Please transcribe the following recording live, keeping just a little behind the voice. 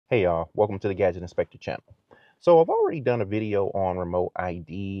Hey y'all, welcome to the Gadget Inspector channel. So I've already done a video on remote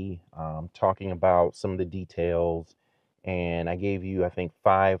ID, talking about some of the details, and I gave you, I think,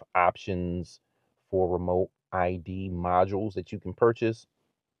 5 options for remote ID modules that you can purchase.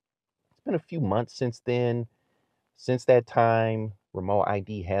 It's been a few months since then. Since that time, remote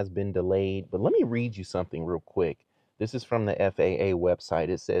ID has been delayed, but let me read you something real quick. This is from the FAA website.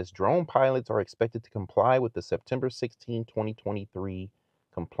 It says drone pilots are expected to comply with the September 16, 2023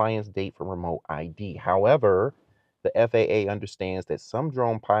 compliance date for remote ID. However, the FAA understands that some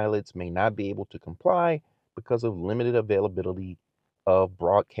drone pilots may not be able to comply because of limited availability of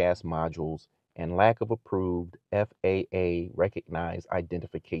broadcast modules and lack of approved FAA recognized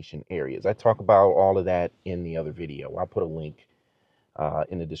identification areas. I talk about all of that in the other video. I'll put a link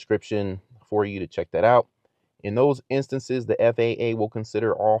in the description for you to check that out. In those instances, the FAA will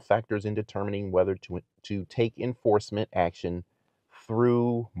consider all factors in determining whether to take enforcement action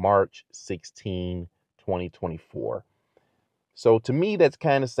through March 16, 2024. So to me, that's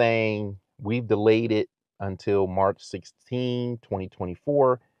kind of saying we've delayed it until March 16,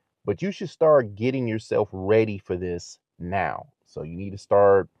 2024, but you should start getting yourself ready for this now. So you need to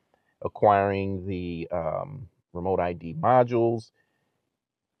start acquiring the remote ID modules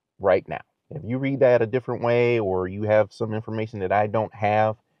right now. If you read that a different way or you have some information that I don't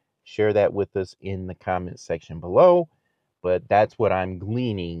have, share that with us in the comment section below. But that's what I'm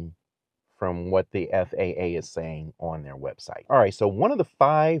gleaning from what the FAA is saying on their website. All right, so one of the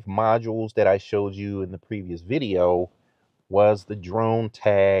 5 modules that I showed you in the previous video was the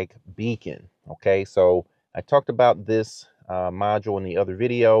Dronetag Beacon. Okay, so I talked about this module in the other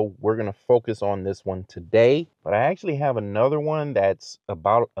video. We're going to focus on this one today, but I actually have another one that's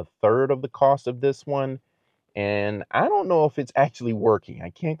about a third of the cost of this one, and I don't know if it's actually working.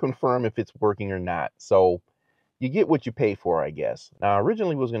 I can't confirm if it's working or not. So you get what you pay for, I guess. Now, I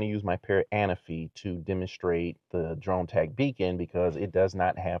originally was going to use my Parrot Anafi to demonstrate the Dronetag Beacon because it does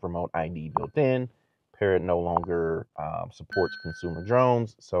not have remote ID built in. Parrot no longer supports consumer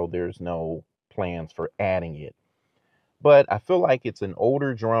drones, so there's no plans for adding it. But I feel like it's an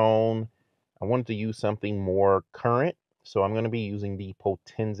older drone. I wanted to use something more current, so I'm going to be using the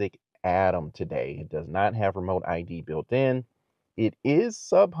Potensic ATOM today. It does not have remote ID built in. It is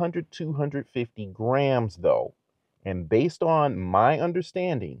sub 100, 250 grams though. And based on my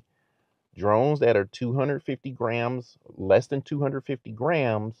understanding, drones that are 250 grams, less than 250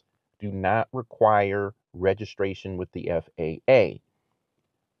 grams, do not require registration with the FAA.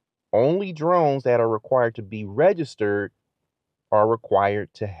 Only drones that are required to be registered are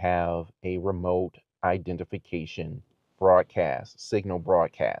required to have a remote identification broadcast, signal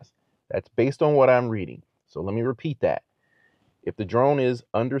broadcast. That's based on what I'm reading. So let me repeat that. If the drone is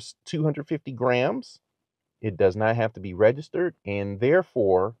under 250 grams, it does not have to be registered and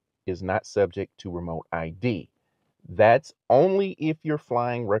therefore is not subject to remote ID. That's only if you're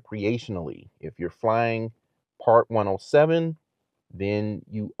flying recreationally. If you're flying Part 107, then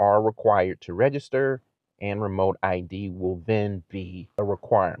you are required to register and remote ID will then be a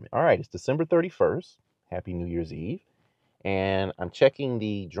requirement. All right, it's December 31st. Happy New Year's Eve. And I'm checking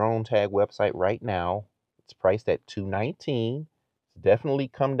the Dronetag website right now. It's priced at $219. It's definitely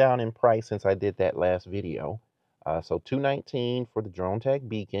come down in price since I did that last video. So $219 for the Dronetag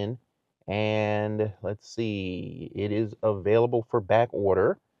Beacon. And let's see, it is available for back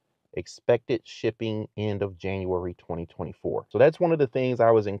order. Expected shipping end of January 2024. So that's one of the things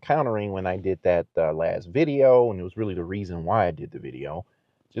I was encountering when I did that last video. And it was really the reason why I did the video,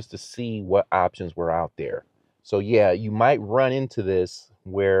 just to see what options were out there. So yeah, you might run into this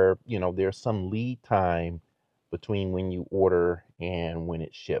where, there's some lead time between when you order and when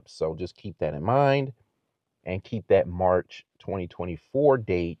it ships. So just keep that in mind and keep that March 2024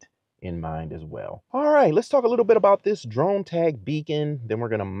 date in mind as well. All right, let's talk a little bit about this Dronetag Beacon. Then we're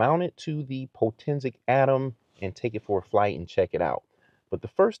going to mount it to the Potensic ATOM and take it for a flight and check it out. But the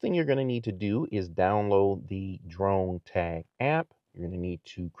first thing you're going to need to do is download the Dronetag app. You're going to need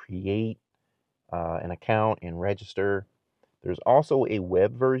to create an account and register. There's also a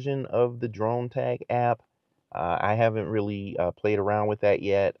web version of the Dronetag app. I haven't really played around with that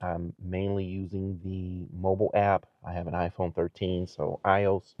yet. I'm mainly using the mobile app. I have an iPhone 13, so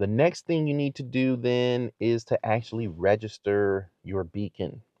iOS. The next thing you need to do then is to actually register your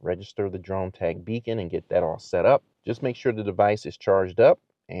beacon. Register the Dronetag Beacon and get that all set up. Just make sure the device is charged up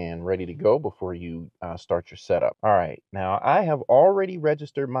and ready to go before you start your setup. All right, now I have already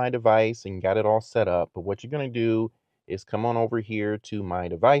registered my device and got it all set up, but what you're going to do is come on over here to my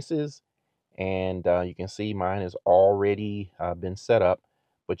devices, and you can see mine has already been set up.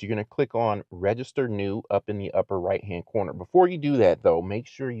 but you're going to click on register new up in the upper right hand corner. Before you do that though, make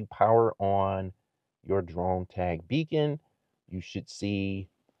sure you power on your Dronetag Beacon. You should see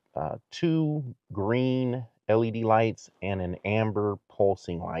 2 green LED lights and an amber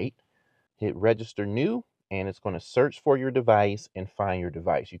pulsing light. Hit register new and it's going to search for your device and find your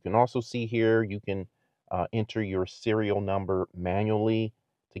device. You can also see here, you can enter your serial number manually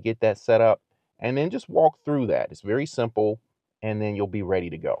to get that set up, and then just walk through that. It's very simple, and then you'll be ready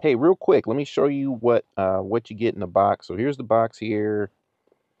to go. Hey, real quick, let me show you what you get in the box. So here's the box here,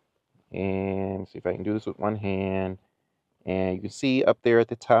 and see if I can do this with one hand. And you can see up there at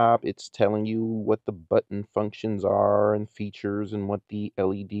the top, it's telling you what the button functions are and features and what the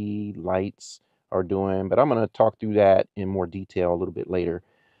LED lights are doing. But I'm going to talk through that in more detail a little bit later.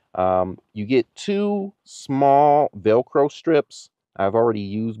 You get 2 small Velcro strips. I've already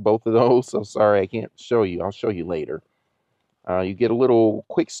used both of those, so sorry I can't show you. I'll show you later. You get a little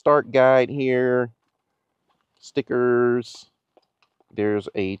quick start guide here, stickers. There's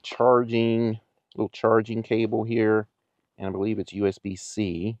a little charging cable here. And I believe it's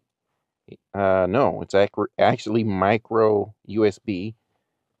USB-C. No, it's actually micro USB.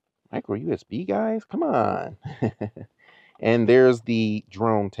 Micro USB, guys? Come on. And there's the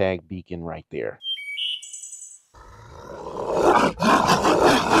Dronetag Beacon right there.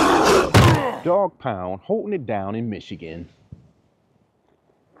 Dog pound holding it down in Michigan.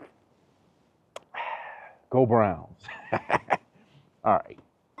 Go Browns. All right,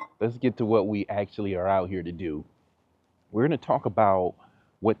 let's get to what we actually are out here to do. We're going to talk about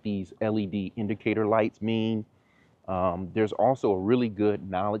what these LED indicator lights mean. There's also a really good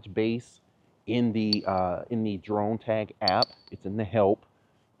knowledge base in the Dronetag app. It's in the help,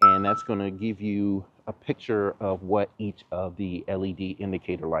 and that's going to give you a picture of what each of the LED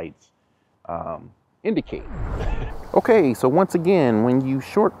indicator lights indicate. Okay, so once again, when you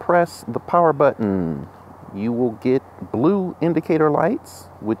short press the power button, you will get blue indicator lights,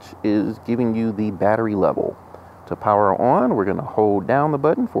 which is giving you the battery level. To power on, we're going to hold down the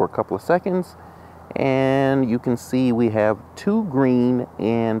button for a couple of seconds, and you can see we have 2 green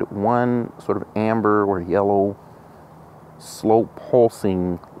and 1 sort of amber or yellow slow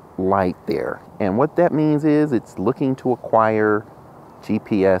pulsing light there. And what that means is it's looking to acquire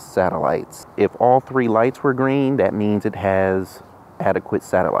GPS satellites. If all 3 lights were green, that means it has adequate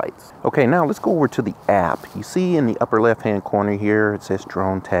satellites. Okay, now let's go over to the app. You see in the upper left hand corner here, it says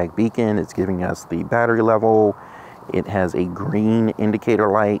Dronetag Beacon. It's giving us the battery level. It has a green indicator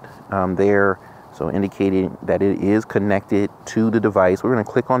light there, so indicating that it is connected to the device. We're going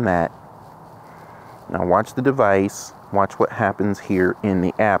to click on that. Now watch the device. Watch what happens here in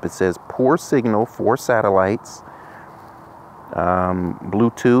the app. It says poor signal for satellites.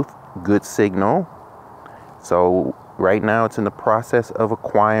 Bluetooth, good signal. So right now it's in the process of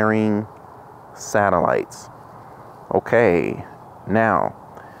acquiring satellites. Okay, now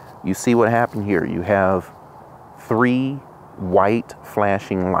you see what happened here. You have 3 white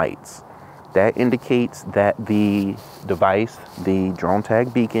flashing lights. That indicates that the device, the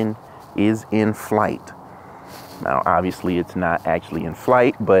Dronetag Beacon, is in flight. Now, obviously, it's not actually in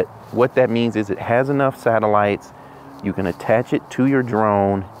flight, but what that means is it has enough satellites. You can attach it to your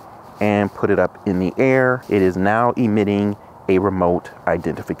drone and put it up in the air. It is now emitting a remote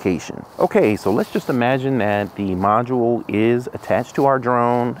identification. Okay, so let's just imagine that the module is attached to our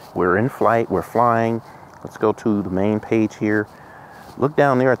drone. We're in flight, we're flying. Let's go to the main page here. Look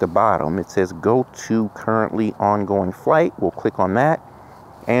down there at the bottom. It says go to currently ongoing flight. We'll click on that,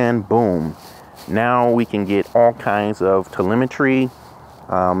 and boom. Now we can get all kinds of telemetry.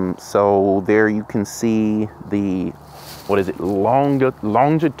 So there you can see the, what is it,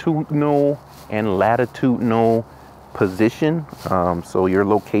 longitudinal and latitudinal position. So your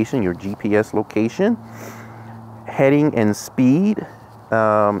location, your GPS location, heading and speed.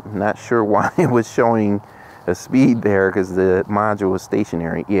 Not sure why it was showing a speed there because the module was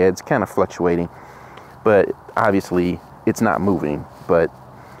stationary. Yeah, it's kind of fluctuating, but obviously it's not moving, but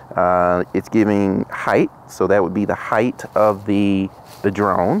it's giving height. So that would be the height of the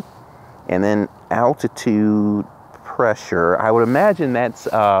drone, and then altitude, pressure. I would imagine that's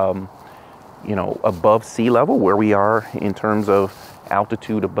you know, above sea level, where we are in terms of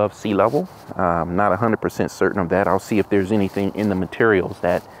altitude above sea level. Not 100% certain of that. I'll see if there's anything in the materials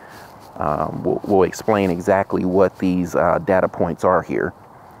that will explain exactly what these data points are here.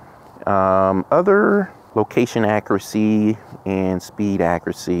 Other location accuracy and speed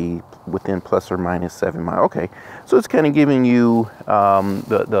accuracy within plus or minus 7 miles. Okay, so it's kind of giving you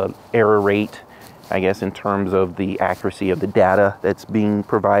the error rate, I guess, in terms of the accuracy of the data that's being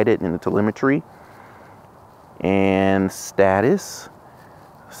provided in the telemetry. And status.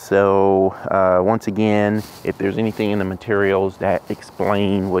 So once again, if there's anything in the materials that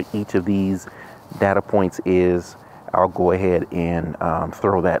explain what each of these data points is, I'll go ahead and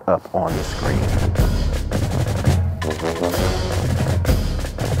throw that up on the screen.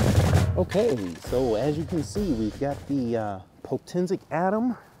 Okay, so as you can see, we've got the Potensic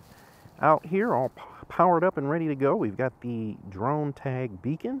ATOM out here all powered up and ready to go. We've got the Dronetag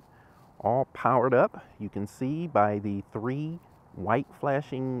Beacon all powered up. You can see by the 3 white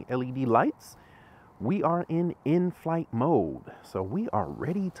flashing LED lights, we are in in-flight mode. So we are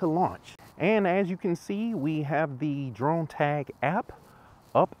ready to launch. And as you can see, we have the Dronetag app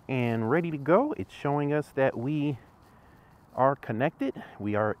up and ready to go. It's showing us that we are connected.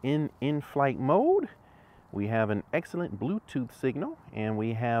 We are in in-flight mode. We have an excellent Bluetooth signal, and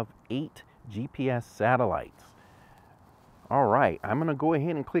we have 8 GPS satellites. All right, I'm gonna go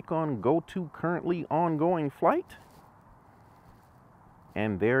ahead and click on go to currently ongoing flight.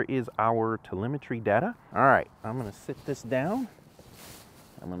 And there is our telemetry data. All right, I'm gonna sit this down.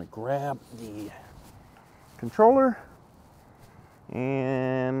 I'm gonna grab the controller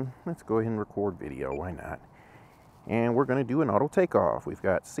and let's go ahead and record video, why not? And we're gonna do an auto takeoff. We've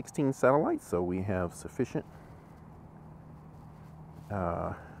got 16 satellites, so we have sufficient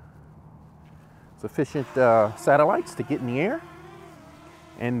satellites to get in the air.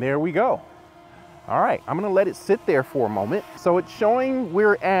 And there we go. All right, I'm gonna let it sit there for a moment. So it's showing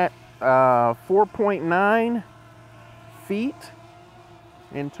we're at 4.9 feet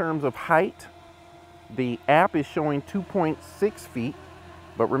in terms of height. The app is showing 2.6 feet.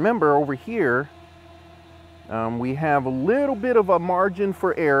 But remember over here, we have a little bit of a margin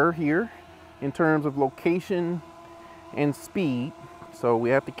for error here in terms of location and speed. So we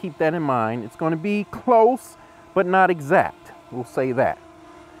have to keep that in mind. It's going to be close, but not exact. We'll say that.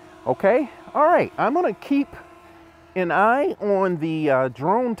 Okay, all right. I'm going to keep an eye on the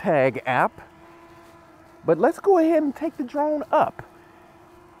Dronetag app, but let's go ahead and take the drone up.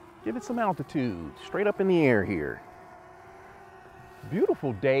 Give it some altitude, straight up in the air here.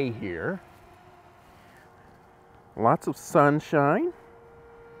 Beautiful day here. Lots of sunshine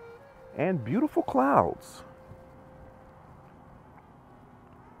and beautiful clouds.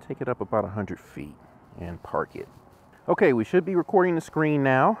 Take it up about 100 feet and park it. Okay, we should be recording the screen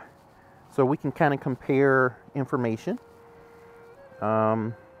now so we can kind of compare information.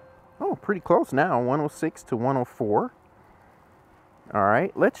 Oh, pretty close now, 106 to 104. All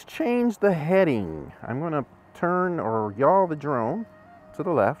right, let's change the heading. I'm gonna turn or yaw the drone to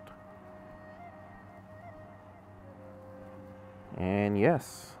the left. And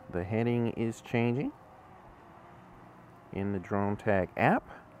yes, the heading is changing in the Dronetag app.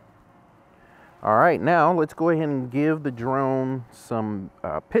 All right, now let's go ahead and give the drone some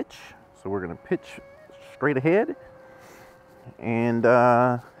pitch. So we're gonna pitch straight ahead. And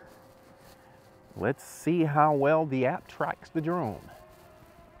let's see how well the app tracks the drone.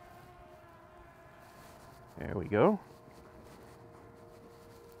 There we go.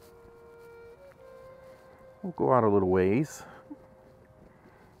 We'll go out a little ways.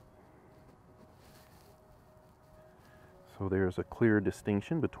 So there's a clear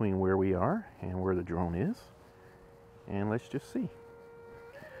distinction between where we are and where the drone is. And let's just see.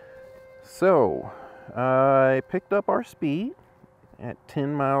 So I picked up our speed at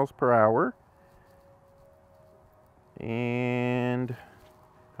 10 miles per hour. And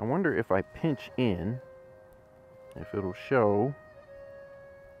I wonder if I pinch in, if it'll show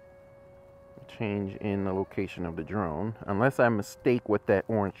a change in the location of the drone, unless I mistake what that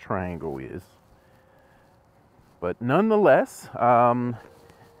orange triangle is. But nonetheless,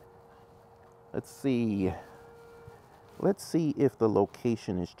 let's see if the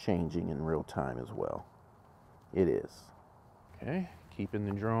location is changing in real time as well. It is. Okay, keeping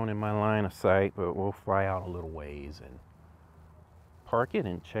the drone in my line of sight, but we'll fly out a little ways and park it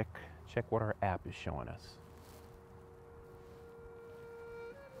and check what our app is showing us.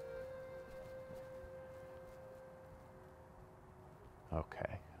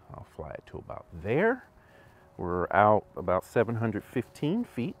 Okay, I'll fly it to about there. We're out about 715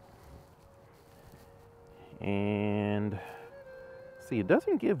 feet. And see, it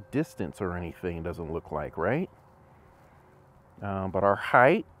doesn't give distance or anything, it doesn't look like, right? But our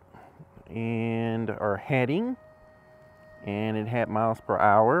height and our heading, and it had miles per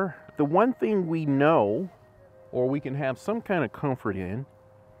hour. The one thing we know, or we can have some kind of comfort in,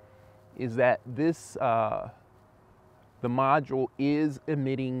 is that this, the module is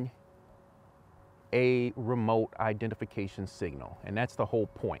emitting a remote identification signal. And that's the whole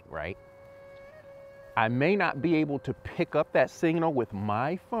point, right? I may not be able to pick up that signal with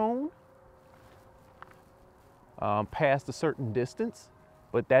my phone past a certain distance,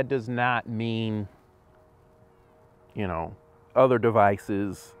 but that does not mean, you know, other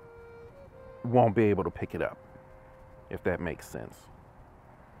devices won't be able to pick it up, if that makes sense.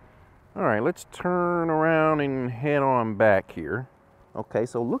 All right, let's turn around and head on back here. Okay,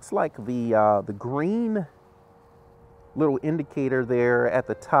 so it looks like the green little indicator there at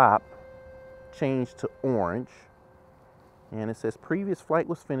the top changed to orange. And it says previous flight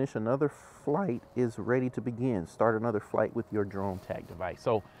was finished, another flight is ready to begin. Start another flight with your Dronetag device.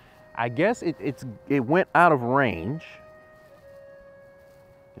 So I guess it went out of range,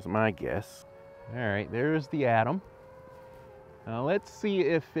 is my guess. All right, there's the Atom. Now let's see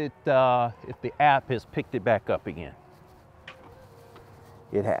if the app has picked it back up again.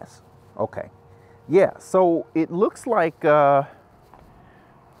 It has. Okay. Yeah, so it looks like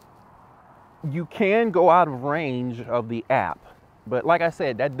you can go out of range of the app, but like I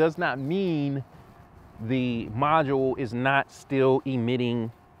said, that does not mean the module is not still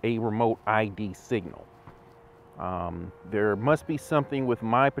emitting a remote ID signal. There must be something with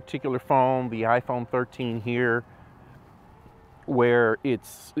my particular phone, the iPhone 13 here, where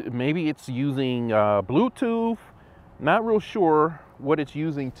maybe it's using Bluetooth. Not real sure what it's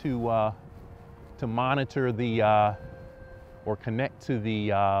using to monitor the or connect to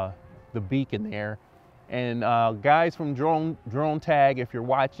the beacon there. And guys from Dronetag, if you're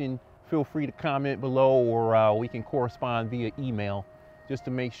watching, feel free to comment below, or we can correspond via email just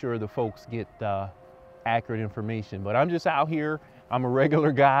to make sure the folks get accurate information. But I'm just out here. I'm a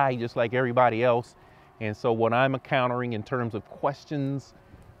regular guy just like everybody else. And so what I'm encountering in terms of questions,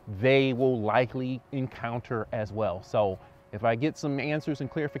 they will likely encounter as well. So if I get some answers and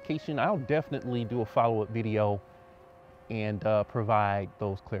clarification, I'll definitely do a follow-up video and provide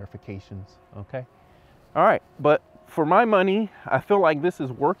those clarifications, okay? All right, but for my money, I feel like this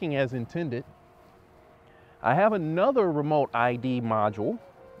is working as intended. I have another remote ID module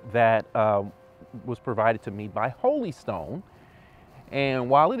that was provided to me by Holystone. And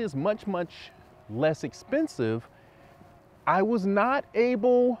while it is much, much less expensive, I was not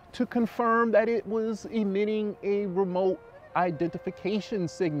able to confirm that it was emitting a remote identification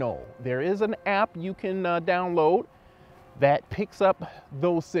signal. There is an app you can download that picks up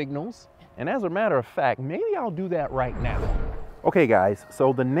those signals. And as a matter of fact, maybe I'll do that right now. Okay guys,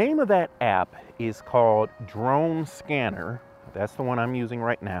 so the name of that app is called Drone Scanner. That's the one I'm using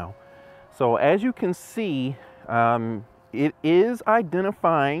right now. So as you can see, it is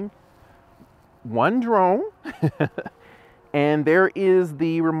identifying one drone and there is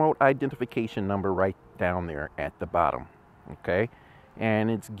the remote identification number right down there at the bottom, okay? And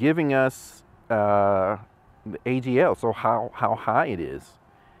it's giving us the AGL, so how high it is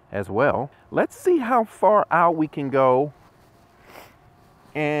as well. Let's see how far out we can go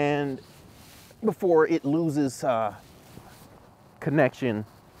and before it loses connection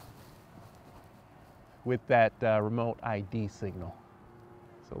with that remote ID signal.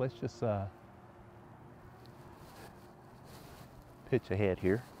 So let's just pitch ahead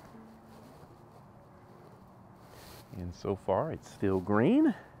here. And so far it's still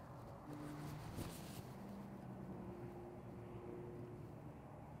green.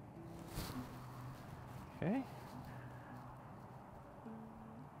 Okay.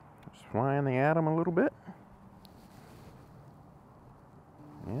 Just flying the Atom a little bit.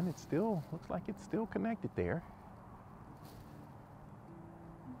 And it still looks like it's still connected there.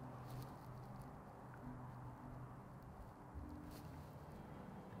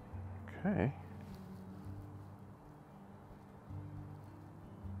 Okay.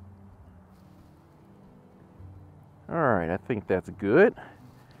 All right, I think that's good.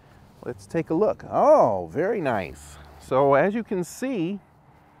 Let's take a look. Oh, very nice. So as you can see,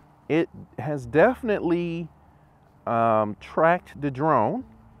 it has definitely tracked the drone.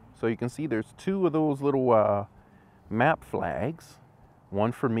 So you can see there's two of those little map flags,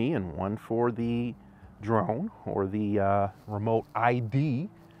 one for me and one for the drone, or the remote ID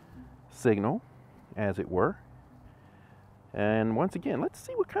signal, as it were. And once again, let's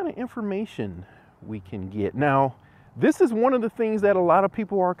see what kind of information we can get. Now, this is one of the things that a lot of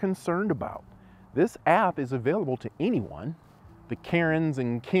people are concerned about. This app is available to anyone, the Karens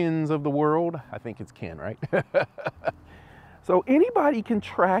and Kens of the world. I think it's Ken, right? So anybody can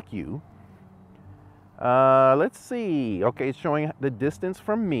track you. Let's see. Okay, it's showing the distance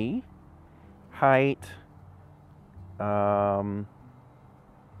from me, height. Yeah,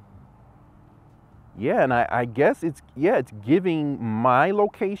 and I guess it's giving my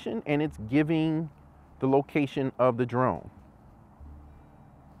location and it's giving the location of the drone.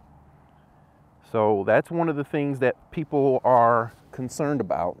 So that's one of the things that people are concerned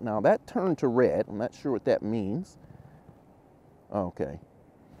about. Now that turned to red. I'm not sure what that means. Okay.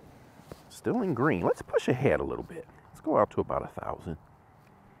 Still in green. Let's push ahead a little bit. Let's go out to about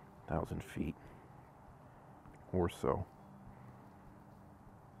 1,000 feet or so.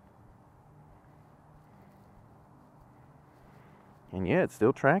 And yeah, it's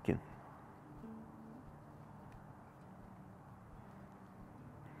still tracking.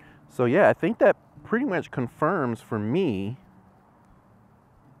 So yeah, I think that pretty much confirms for me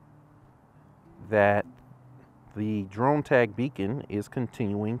that the Dronetag Beacon is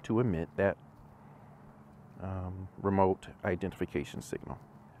continuing to emit that remote identification signal.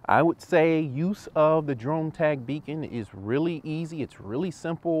 I would say use of the Dronetag Beacon is really easy. It's really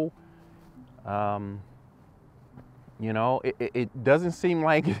simple. You know, it doesn't seem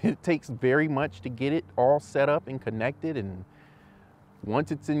like it takes very much to get it all set up and connected, and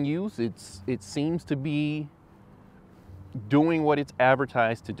once it's in use, it seems to be doing what it's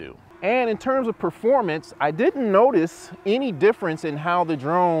advertised to do. And in terms of performance, I didn't notice any difference in how the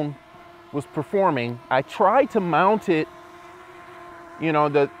drone was performing. I tried to mount it, you know,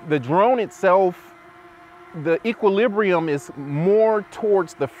 the drone itself, the equilibrium is more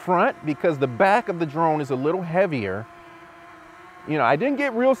towards the front because the back of the drone is a little heavier. You know, I didn't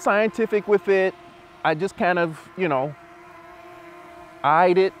get real scientific with it. I just kind of, you know,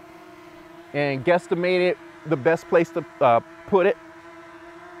 eyed it and guesstimated the best place to put it,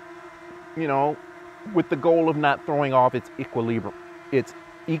 you know, with the goal of not throwing off its equilibrium.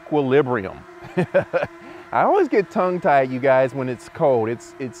 I always get tongue-tied, you guys, when it's cold.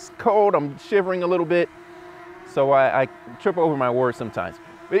 It's cold, I'm shivering a little bit, so I trip over my words sometimes.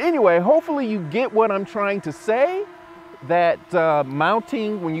 But anyway, hopefully you get what I'm trying to say, that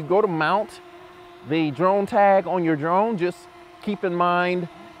mounting, when you go to mount the Dronetag on your drone, just keep in mind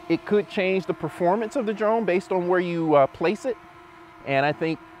it could change the performance of the drone based on where you place it. And I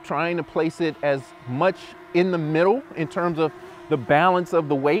think trying to place it as much in the middle in terms of the balance of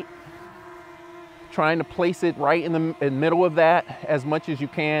the weight, trying to place it right in the middle of that as much as you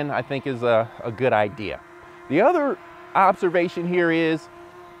can, I think is a good idea. The other observation here is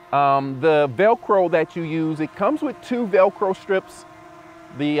the Velcro that you use. It comes with 2 Velcro strips.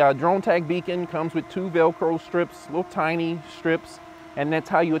 The Dronetag Beacon comes with 2 Velcro strips, little tiny strips, and that's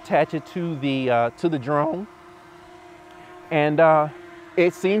how you attach it to the drone. And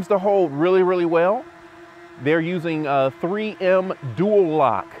it seems to hold really, really well. They're using 3M dual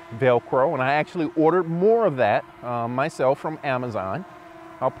lock Velcro, and I actually ordered more of that myself from Amazon.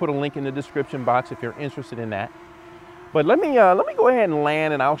 I'll put a link in the description box if you're interested in that. But let me go ahead and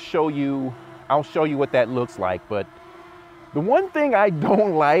land, and I'll show you what that looks like. But the one thing I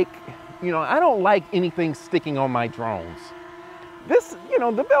don't like, you know, I don't like anything sticking on my drones. This, you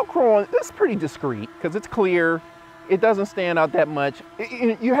know, the Velcro, this is pretty discreet because it's clear. It doesn't stand out that much.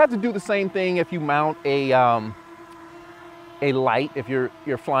 You have to do the same thing if you mount a light, if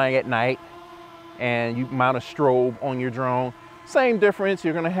you're flying at night and you mount a strobe on your drone. Same difference,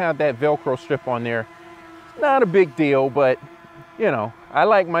 you're gonna have that Velcro strip on there. Not a big deal, but you know, I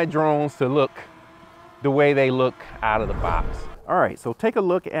like my drones to look the way they look out of the box. All right, so take a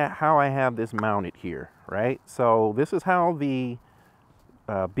look at how I have this mounted here, right? So this is how the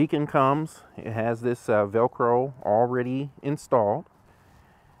beacon comes. It has this Velcro already installed.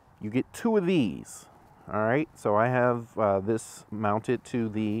 You get 2 of these. All right, so I have this mounted to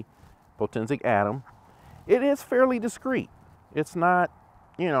the Potensic ATOM. It is fairly discreet. It's not,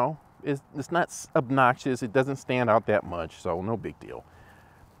 you know, it's not obnoxious. It doesn't stand out that much, so no big deal.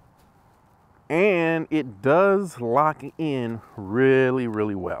 And it does lock in really,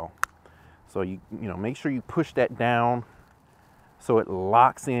 really well. So you know, make sure you push that down so it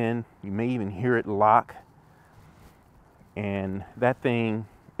locks in. You may even hear it lock. And that thing,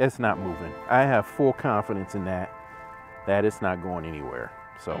 it's not moving. I have full confidence in that it's not going anywhere.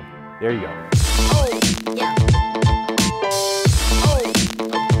 So there you go. Oh, yeah.